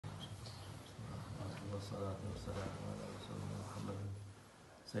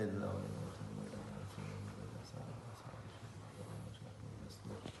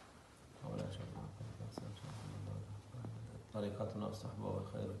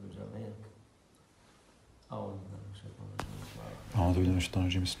أعوذ بالله من الشيطان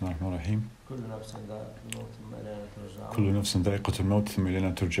الرجيم بسم الله الرحمن الرحيم كل نفس ذائقة الموت ثم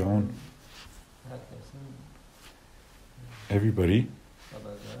إلينا ترجعون. Everybody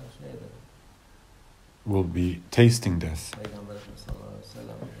will be tasting death.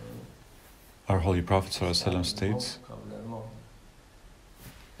 Our Holy Prophet ﷺ states,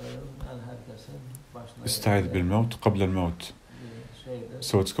 استعذ بالموت قبل الموت.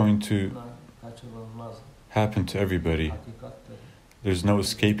 So it's going to happen to everybody. There's no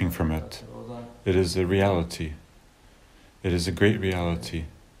escaping from it. It is a reality. It is a great reality.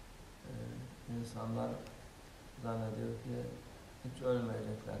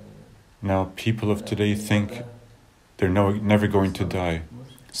 Now, people of today think they're never going to die.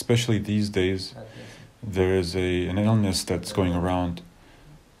 Especially these days, there is an illness that's going around,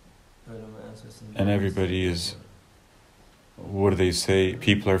 and everybody is, what do they say?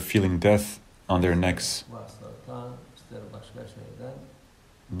 People are feeling death on their necks.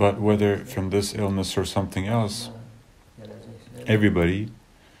 But whether from this illness or something else, everybody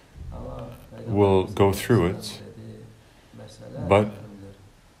will go through it. But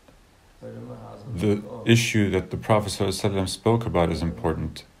the issue that the Prophet ﷺ spoke about is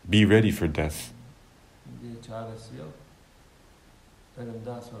important. Be ready for death.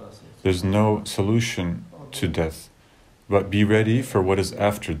 There's no solution to death, but be ready for what is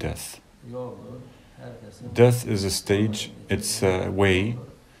after death. Death is a stage, it's a way,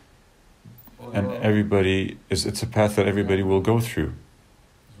 and it's a path that everybody will go through.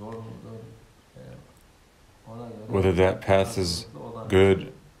 Whether that path is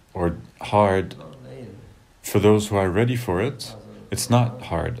good or hard, for those who are ready for it, it's not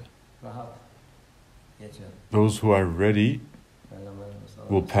hard. Those who are ready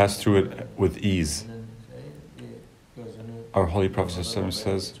will pass through it with ease. Our Holy Prophet ﷺ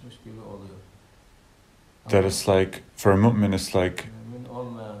says that it's like, for a mu'min, it's like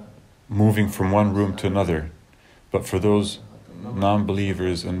moving from one room to another. But for those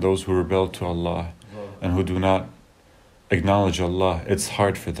non-believers and those who rebel to Allah and who do not acknowledge Allah, it's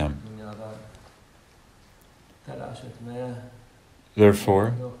hard for them.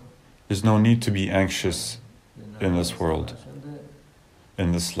 Therefore, there's no need to be anxious in this world,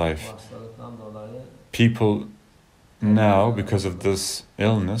 in this life. People now, because of this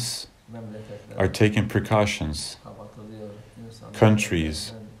illness, are taking precautions.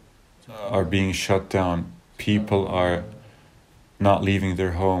 Countries are being shut down. People are not leaving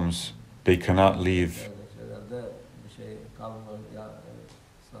their homes. They cannot leave.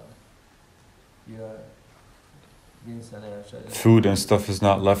 Food and stuff is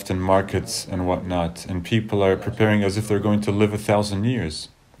not left in markets and whatnot, and people are preparing as if they're going to live 1,000 years,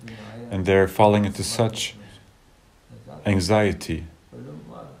 and they're falling into such anxiety.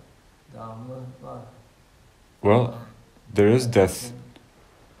 Well, there is death.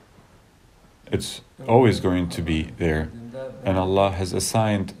 It's always going to be there, and Allah has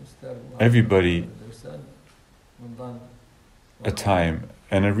assigned everybody a time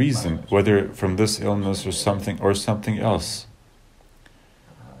and a reason, whether from this illness or something else.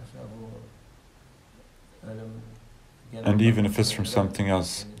 And even if it's from something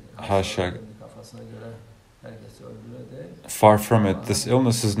else, hasha, far from it, this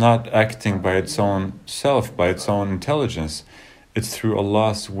illness is not acting by its own self, by its own intelligence. It's through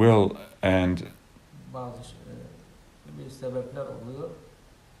Allah's will and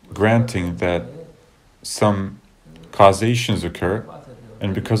granting that some causations occur,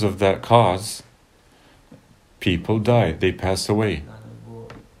 and because of that cause, people die, they pass away.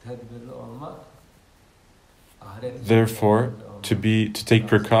 Therefore, to take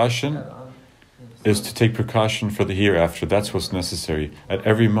precaution is to take precaution for the hereafter. That's what's necessary. At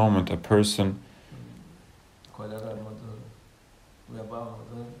every moment, a person,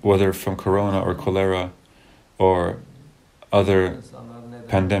 whether from corona or cholera or other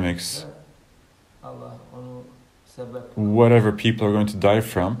pandemics, whatever people are going to die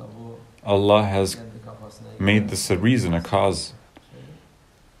from, Allah has made this a reason, a cause.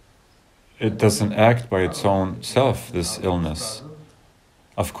 It doesn't act by its own self, this illness.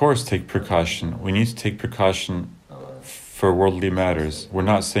 Of course, take precaution. We need to take precaution for worldly matters. We're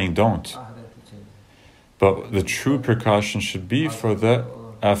not saying don't. But the true precaution should be for the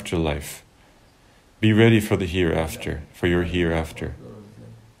afterlife. Be ready for the hereafter, for your hereafter.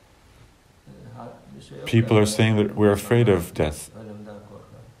 People are saying that we're afraid of death.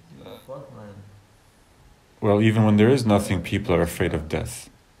 Well, even when there is nothing, people are afraid of death.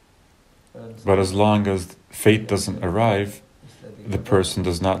 But as long as fate doesn't arrive, the person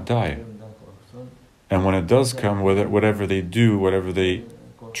does not die. And when it does come, whatever they do, whatever they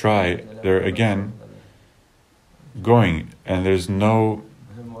try, they're again going, and there's no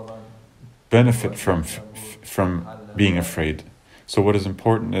benefit from being afraid. So what is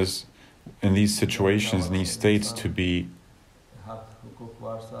important is, in these situations, in these states,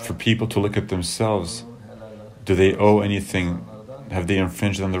 for people to look at themselves. Do they owe anything? Have they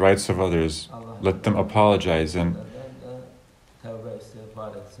infringed on the rights of others? Let them apologize, and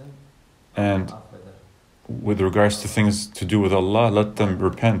with regards to things to do with Allah, let them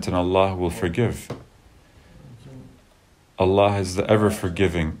repent and Allah will forgive. Allah is the ever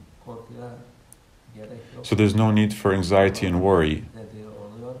forgiving. So there's no need for anxiety and worry.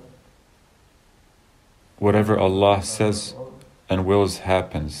 Whatever Allah says and wills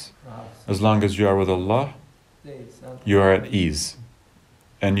happens. As long as you are with Allah, you are at ease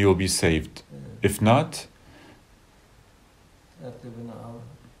and you will be saved. If not,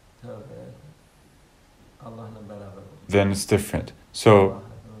 then it's different. So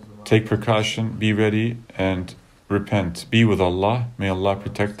take precaution, be ready, and repent. Be with Allah. May Allah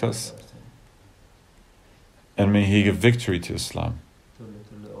protect us, and may He give victory to Islam.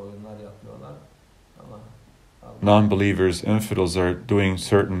 Non-believers, infidels are doing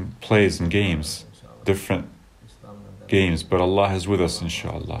certain plays and games, different games, but Allah is with us,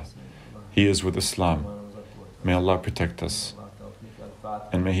 inshallah. He is with Islam. May Allah protect us,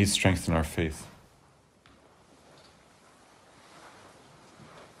 and may He strengthen our faith.